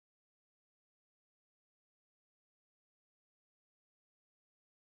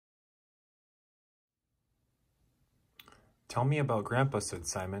Tell me about Grandpa, said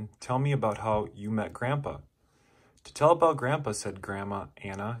Simon. Tell me about how you met Grandpa. To tell about Grandpa, said Grandma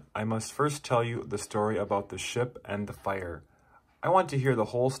Anna, I must first tell you the story about the ship and the fire. I want to hear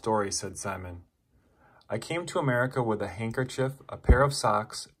the whole story, said Simon. I came to America with a handkerchief, a pair of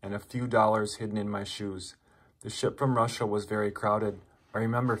socks, and a few dollars hidden in my shoes. The ship from Russia was very crowded. I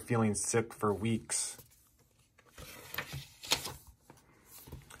remember feeling sick for weeks.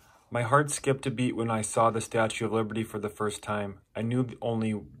 My heart skipped a beat when I saw the Statue of Liberty for the first time. I knew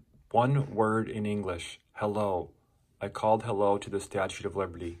only one word in English, hello. I called hello to the Statue of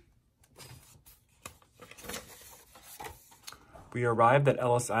Liberty. We arrived at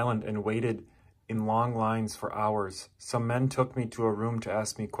Ellis Island and waited in long lines for hours. Some men took me to a room to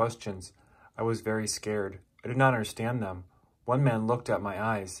ask me questions. I was very scared. I did not understand them. One man looked at my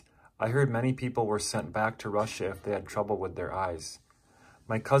eyes. I heard many people were sent back to Russia if they had trouble with their eyes.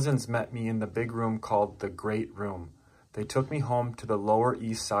 My cousins met me in the big room called the Great Room. They took me home to the Lower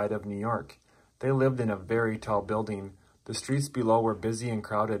East Side of New York. They lived in a very tall building. The streets below were busy and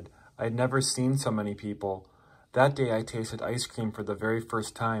crowded. I had never seen so many people. That day I tasted ice cream for the very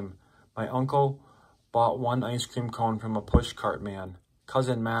first time. My uncle bought one ice cream cone from a pushcart man.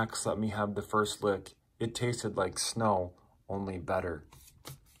 Cousin Max let me have the first lick. It tasted like snow, only better.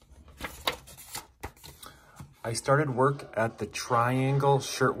 I started work at the Triangle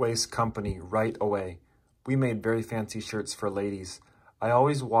Shirtwaist Company right away. We made very fancy shirts for ladies. I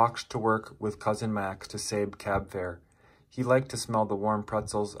always walked to work with Cousin Max to save cab fare. He liked to smell the warm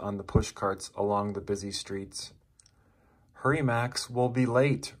pretzels on the pushcarts along the busy streets. Hurry, Max, we'll be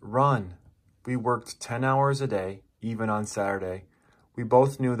late. Run. We worked 10 hours a day, even on Saturday. We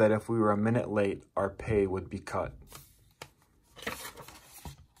both knew that if we were a minute late, our pay would be cut.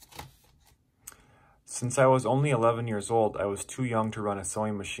 Since I was only 11 years old, I was too young to run a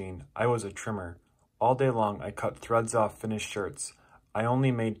sewing machine. I was a trimmer. All day long, I cut threads off finished shirts. I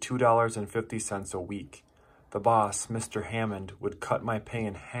only made $2.50 a week. The boss, Mr. Hammond, would cut my pay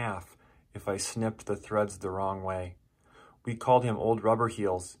in half if I snipped the threads the wrong way. We called him Old Rubber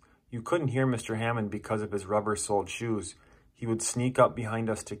Heels. You couldn't hear Mr. Hammond because of his rubber-soled shoes. He would sneak up behind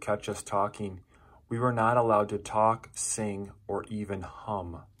us to catch us talking. We were not allowed to talk, sing, or even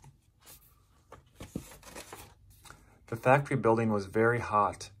hum. The factory building was very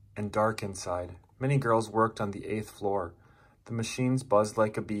hot and dark inside. Many girls worked on the 8th floor. The machines buzzed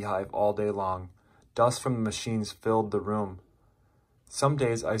like a beehive all day long. Dust from the machines filled the room. Some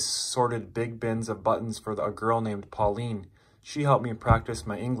days I sorted big bins of buttons for a girl named Pauline. She helped me practice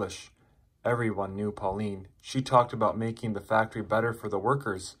my English. Everyone knew Pauline. She talked about making the factory better for the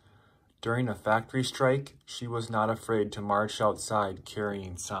workers. During a factory strike, she was not afraid to march outside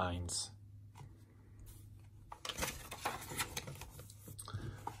carrying signs.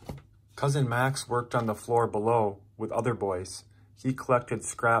 Cousin Max worked on the floor below with other boys. He collected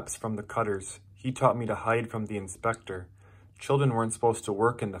scraps from the cutters. He taught me to hide from the inspector. Children weren't supposed to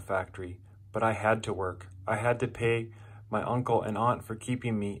work in the factory, but I had to work. I had to pay my uncle and aunt for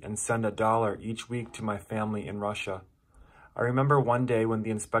keeping me and send $1 each week to my family in Russia. I remember one day when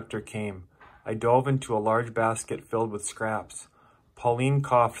the inspector came. I dove into a large basket filled with scraps. Pauline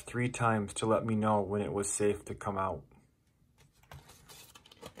coughed 3 times to let me know when it was safe to come out.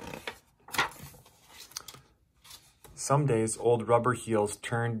 Some days, Old Rubber Heels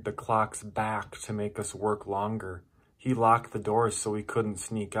turned the clocks back to make us work longer. He locked the doors so we couldn't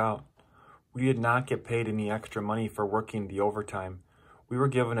sneak out. We did not get paid any extra money for working the overtime. We were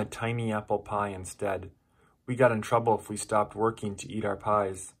given a tiny apple pie instead. We got in trouble if we stopped working to eat our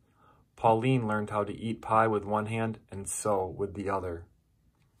pies. Pauline learned how to eat pie with one hand and sew with the other.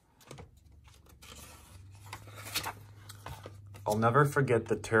 I'll never forget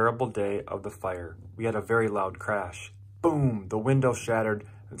the terrible day of the fire. We had a very loud crash. Boom! The window shattered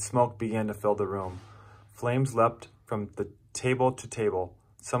and smoke began to fill the room. Flames leapt from the table to table.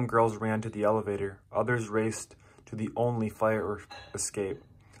 Some girls ran to the elevator. Others raced to the only fire escape.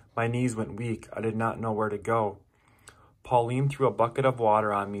 My knees went weak. I did not know where to go. Pauline threw a bucket of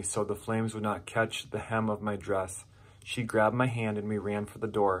water on me so the flames would not catch the hem of my dress. She grabbed my hand and we ran for the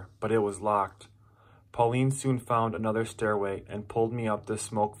door, but it was locked. Pauline soon found another stairway and pulled me up the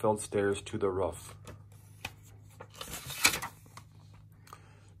smoke-filled stairs to the roof.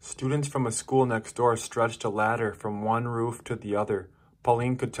 Students from a school next door stretched a ladder from one roof to the other.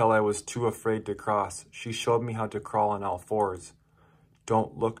 Pauline could tell I was too afraid to cross. She showed me how to crawl on all fours.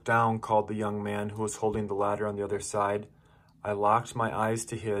 "Don't look down," called the young man who was holding the ladder on the other side. I locked my eyes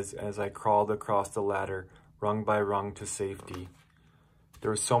to his as I crawled across the ladder, rung by rung, to safety. There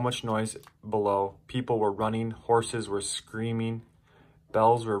was so much noise below. People were running, horses were screaming,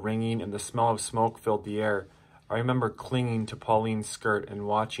 bells were ringing, and the smell of smoke filled the air. I remember clinging to Pauline's skirt and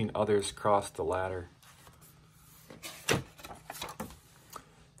watching others cross the ladder.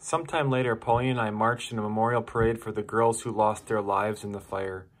 Sometime later, Pauline and I marched in a memorial parade for the girls who lost their lives in the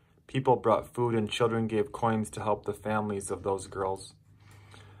fire. People brought food and children gave coins to help the families of those girls.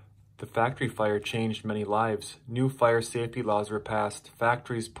 The factory fire changed many lives. New fire safety laws were passed.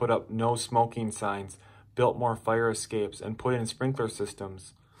 Factories put up no smoking signs, built more fire escapes, and put in sprinkler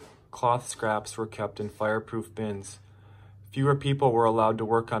systems. Cloth scraps were kept in fireproof bins. Fewer people were allowed to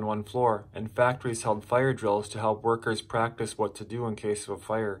work on one floor, and factories held fire drills to help workers practice what to do in case of a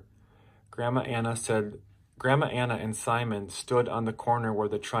fire. Grandma Anna and Simon stood on the corner where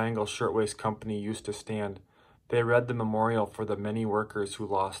the Triangle Shirtwaist Company used to stand. They read the memorial for the many workers who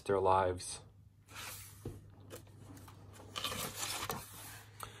lost their lives.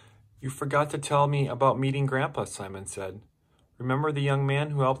 "You forgot to tell me about meeting Grandpa," Simon said. "Remember the young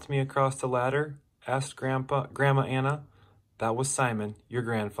man who helped me across the ladder?" asked Grandma Anna. "That was Simon, your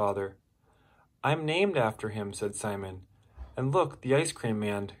grandfather." "I'm named after him," said Simon. "And look, the ice cream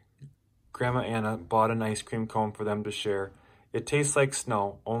man." Grandma Anna bought an ice cream cone for them to share. "It tastes like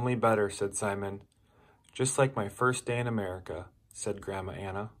snow, only better," said Simon. "Just like my first day in America," said Grandma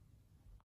Anna.